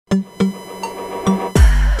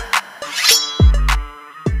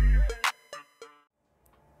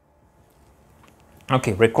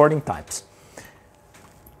Okay, recording types.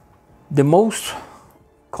 The most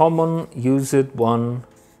common used one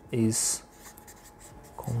is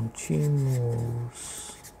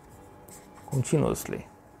continuously.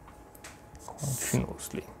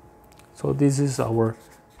 So this is our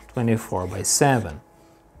 24/7.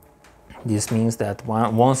 This means that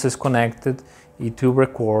once it's connected, it will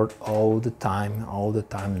record all the time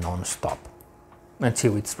non-stop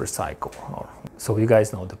until it's recycled. So you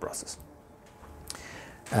guys know the process.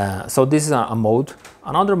 So this is a mode.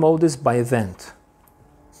 Another mode is by event.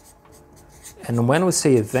 And when we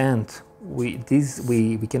say event, we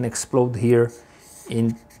can explode here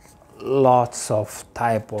in lots of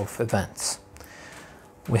type of events.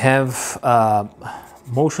 We have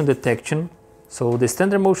motion detection. So the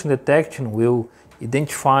standard motion detection will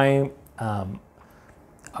identify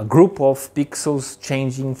a group of pixels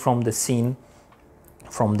changing from the scene,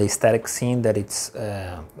 from the static scene that it's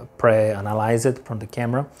pre-analyzed from the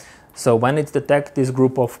camera. So when it detects this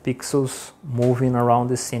group of pixels moving around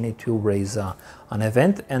the scene, it will raise an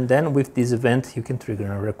event, and then with this event you can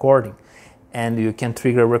trigger a recording. And you can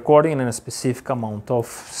trigger a recording in a specific amount of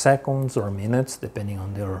seconds or minutes, depending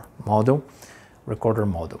on your model, recorder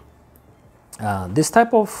model. This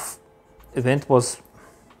type of event was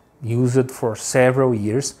used for several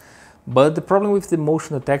years, but the problem with the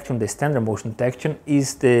motion detection, the standard motion detection,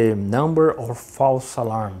 is the number of false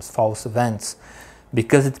alarms, false events,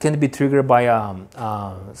 because it can be triggered by a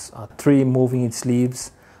tree moving its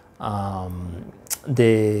leaves,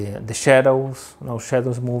 the shadows,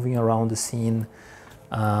 shadows moving around the scene,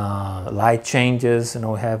 light changes,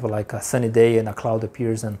 have like a sunny day and a cloud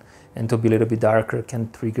appears and to be a little bit darker can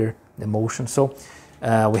trigger the motion. So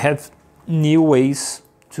we have new ways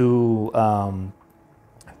to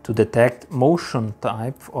detect motion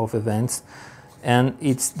type of events, and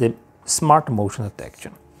it's the smart motion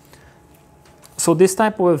detection. So this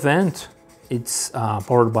type of event, it's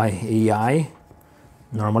powered by AI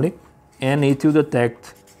normally, and it will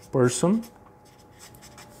detect person,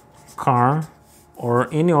 car, or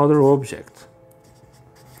any other object.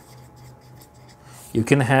 You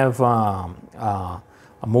can have a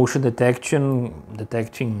motion detection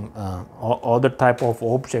detecting other type of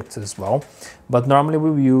objects as well, but normally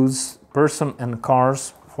we use person and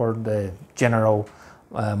cars for the general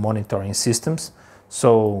monitoring systems.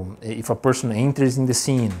 So if a person enters in the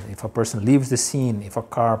scene, if a person leaves the scene, if a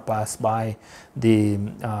car passes by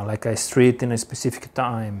like a street in a specific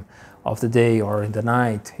time of the day or in the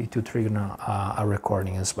night, it will trigger a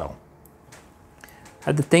recording as well.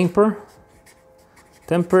 At the temper,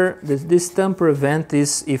 this temper event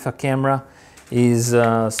is if a camera is,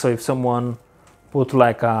 so if someone put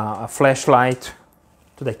like a flashlight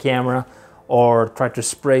to the camera or try to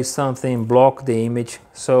spray something, block the image.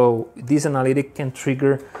 So this analytic can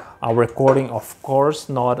trigger a recording, of course,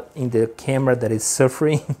 not in the camera that is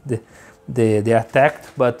suffering the attack,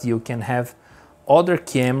 but you can have other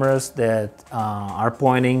cameras that are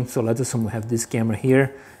pointing. So let's assume we have this camera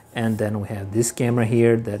here, and then we have this camera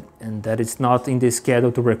here, that is not in the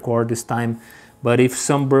schedule to record this time. But if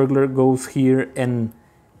some burglar goes here and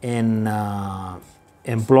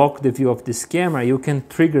block the view of this camera, you can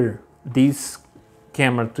trigger this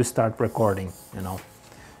camera to start recording,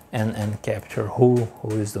 and capture who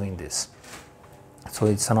is doing this. So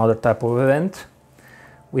it's another type of event.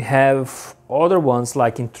 We have other ones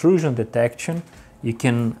like intrusion detection. You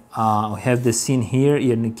can have the scene here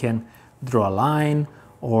and you can draw a line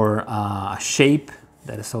or a shape.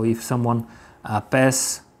 So if someone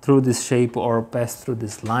pass through this shape or pass through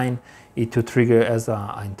this line, it will trigger as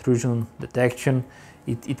an intrusion detection.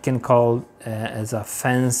 It can call as a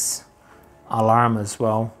fence alarm as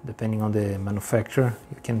well, depending on the manufacturer.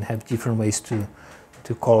 You can have different ways to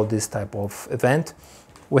call this type of event.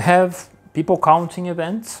 We have people counting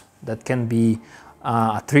events that can be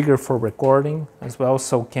a trigger for recording as well.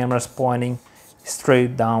 So cameras pointing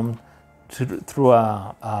straight down through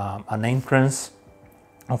an entrance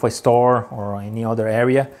of a store or any other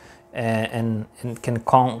area, and can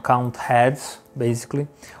count heads basically,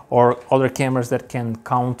 or other cameras that can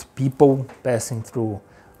count people passing through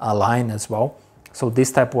a line as well. So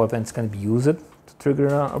this type of events can be used to trigger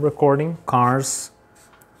a recording. Cars,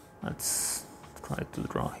 let's try to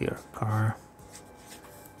draw here, car.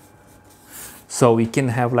 So we can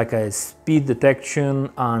have like a speed detection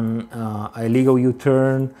on illegal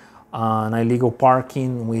U-turn, on illegal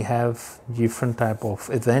parking. We have different type of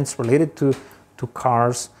events related to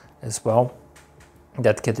cars as well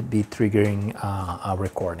that can be triggering a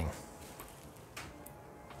recording.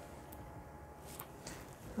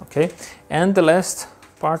 Okay, and the last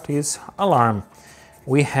part is alarm.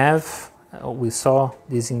 We saw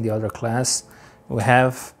this in the other class. We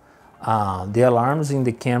have the alarms in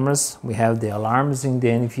the cameras, we have the alarms in the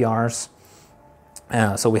NVRs,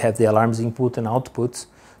 so we have the alarms input and outputs.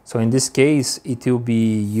 So in this case, it will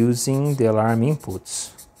be using the alarm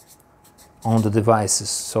inputs on the devices,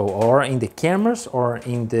 so or in the cameras or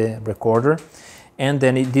in the recorder, and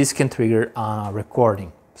then this can trigger a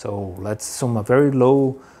recording. So let's assume a very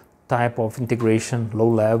low type of integration, low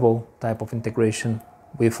level type of integration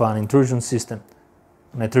with an intrusion system,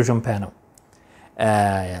 an intrusion panel.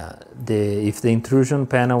 If the intrusion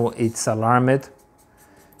panel is alarmed,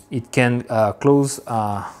 it can close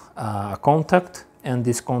a contact, and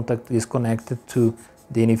this contact is connected to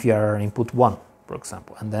the NVR input 1, for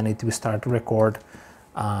example, and then it will start to record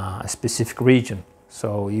a specific region.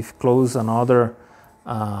 So if close another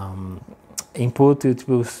input, it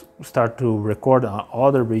will start to record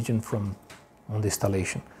other region from on the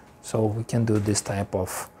installation. So we can do this type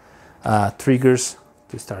of triggers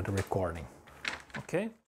to start the recording. Okay.